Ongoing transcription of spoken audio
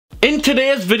In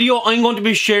today's video, I'm going to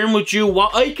be sharing with you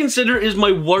what I consider is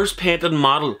my worst painted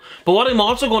model. But what I'm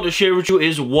also going to share with you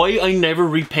is why I never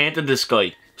repainted this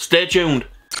guy. Stay tuned.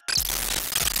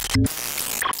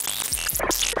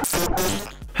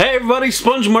 Hey everybody,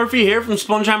 Sponge Murphy here from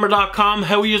SpongeHammer.com.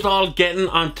 How are you all getting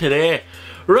on today?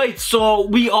 Right, so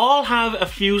we all have a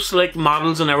few select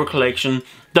models in our collection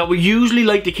that we usually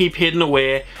like to keep hidden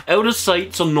away, out of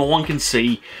sight so no one can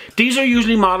see. These are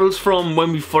usually models from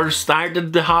when we first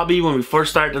started the hobby, when we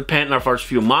first started painting our first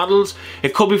few models.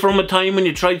 It could be from a time when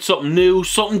you tried something new,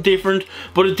 something different,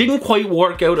 but it didn't quite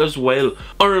work out as well.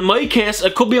 Or in my case,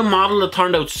 it could be a model that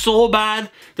turned out so bad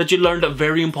that you learned a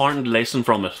very important lesson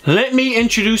from it. Let me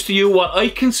introduce to you what I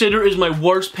consider is my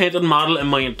worst painted model in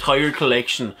my entire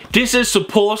collection. This is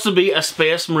supposed to be a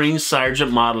Space Marine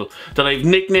Sergeant model that I've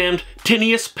nicknamed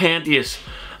Tinius Pantius.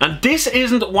 And this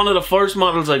isn't one of the first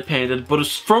models I painted, but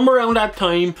it's from around that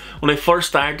time when I first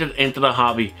started into the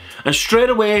hobby. And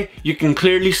straight away, you can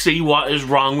clearly see what is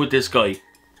wrong with this guy.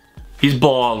 He's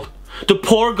bald. The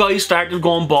poor guy started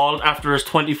going bald after his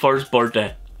 21st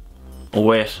birthday. Oh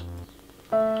wait,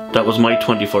 that was my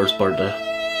 21st birthday.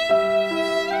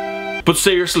 But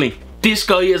seriously, this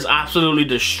guy is absolutely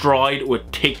destroyed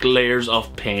with thick layers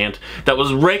of paint that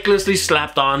was recklessly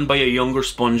slapped on by a younger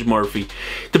Sponge Murphy.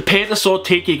 The paint is so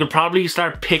thick you could probably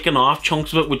start picking off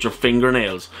chunks of it with your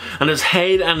fingernails. And his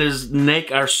head and his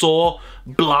neck are so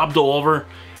blobbed over,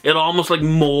 it almost like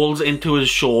molds into his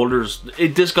shoulders.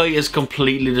 This guy is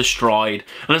completely destroyed.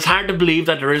 And it's hard to believe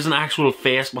that there is an actual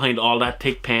face behind all that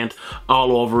thick paint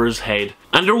all over his head.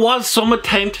 And there was some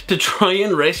attempt to try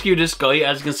and rescue this guy,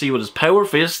 as you can see with his power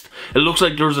fist. It looks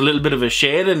like there was a little bit of a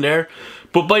shade in there.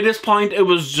 But by this point, it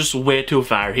was just way too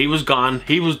far. He was gone.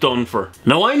 He was done for.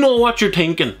 Now I know what you're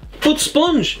thinking. But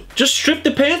Sponge, just strip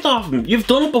the paint off him. You've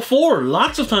done it before,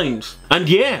 lots of times. And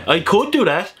yeah, I could do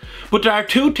that. But there are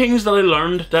two things that I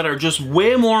learned that are just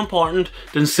way more important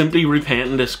than simply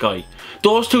repainting this guy.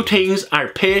 Those two things are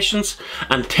patience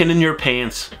and tinning your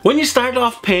paints. When you start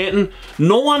off painting,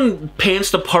 no one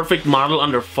paints the perfect model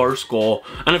on their first go.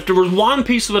 And if there was one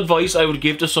piece of advice I would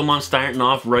give to someone starting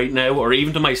off right now, or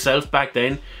even to myself back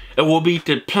then, it would be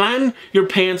to plan your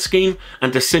paint scheme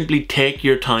and to simply take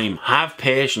your time. Have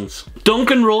patience.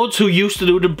 Duncan Rhodes, who used to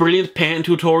do the brilliant painting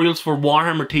tutorials for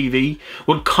Warhammer TV,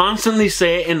 would constantly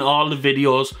say in all the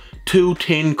videos, 2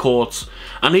 thin coats.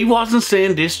 And he wasn't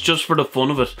saying this just for the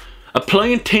fun of it.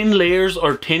 Applying thin layers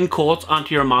or thin coats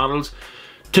onto your models,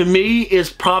 to me, is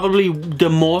probably the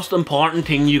most important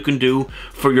thing you can do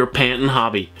for your painting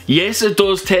hobby. Yes, it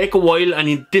does take a while,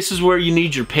 and this is where you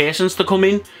need your patience to come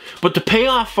in, but the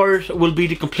payoff for it will be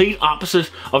the complete opposite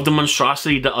of the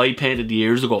monstrosity that I painted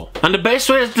years ago. And the best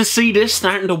way to see this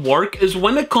starting to work is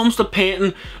when it comes to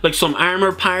painting like some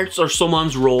armor parts or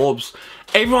someone's robes.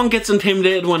 Everyone gets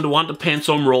intimidated when they want to paint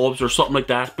some robes or something like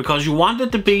that, because you want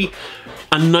it to be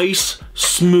a nice,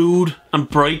 smooth and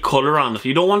bright colour on it.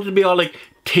 You don't want it to be all like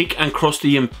thick and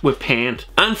crusty with paint.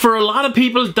 And for a lot of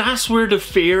people, that's where the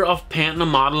fear of painting a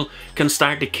model can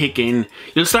start to kick in.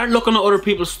 You'll start looking at other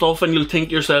people's stuff and you'll think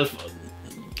to yourself,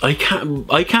 I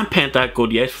can't paint that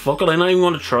good yet. Fuck it, I'm not even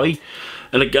going to try.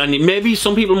 And maybe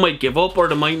some people might give up, or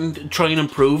they might try and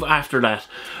improve after that.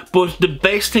 But the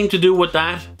best thing to do with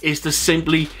that is to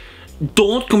simply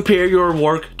don't compare your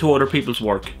work to other people's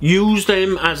work. Use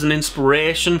them as an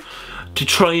inspiration to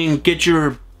try and get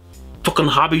your fucking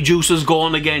hobby juices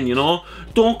going again, you know?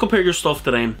 Don't compare your stuff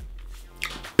to them.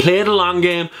 Play the long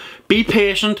game, be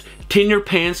patient, tin your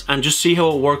paints, and just see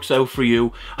how it works out for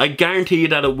you. I guarantee you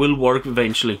that it will work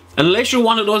eventually. Unless you're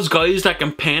one of those guys that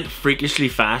can paint freakishly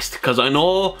fast, because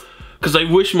I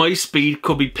wish my speed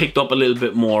could be picked up a little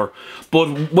bit more.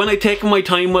 But when I take my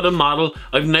time with a model,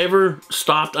 I've never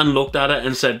stopped and looked at it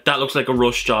and said, that looks like a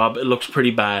rush job, it looks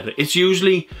pretty bad. It's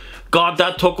usually, God,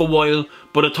 that took a while,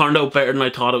 but it turned out better than I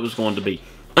thought it was going to be.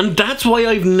 And that's why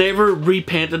I've never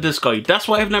repainted this guy. That's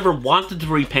why I've never wanted to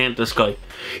repaint this guy.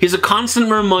 He's a constant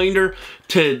reminder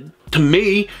to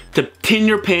me to tin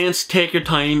your paints, take your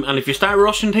time, and if you start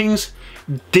rushing things,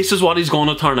 this is what he's going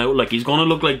to turn out like. He's going to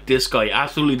look like this guy,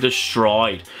 absolutely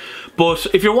destroyed. But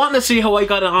if you're wanting to see how I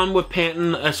got on with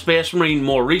painting a Space Marine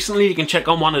more recently, you can check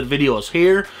on one of the videos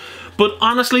here. But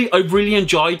honestly, I've really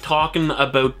enjoyed talking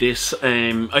about this.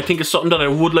 I think it's something that I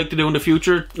would like to do in the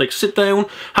future. Like, sit down,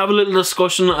 have a little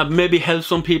discussion, and maybe help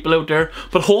some people out there.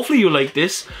 But hopefully you like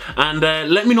this. And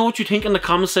let me know what you think in the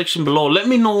comment section below. Let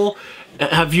me know,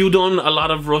 have you done a lot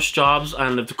of rush jobs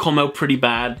and have come out pretty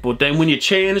bad? But then when you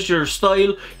changed your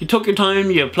style, you took your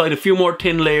time, you applied a few more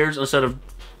thin layers instead of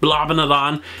blobbing it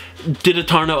on. Did it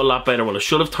turn out a lot better? Well, it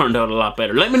should have turned out a lot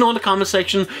better. Let me know in the comment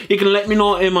section. You can let me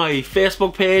know in my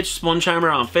Facebook page,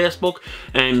 SpongeHammer on Facebook,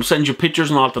 and send you pictures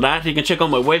and all of that. You can check out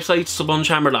my website,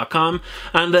 spongehammer.com.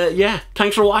 And yeah,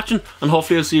 thanks for watching, and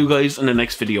hopefully I'll see you guys in the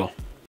next video.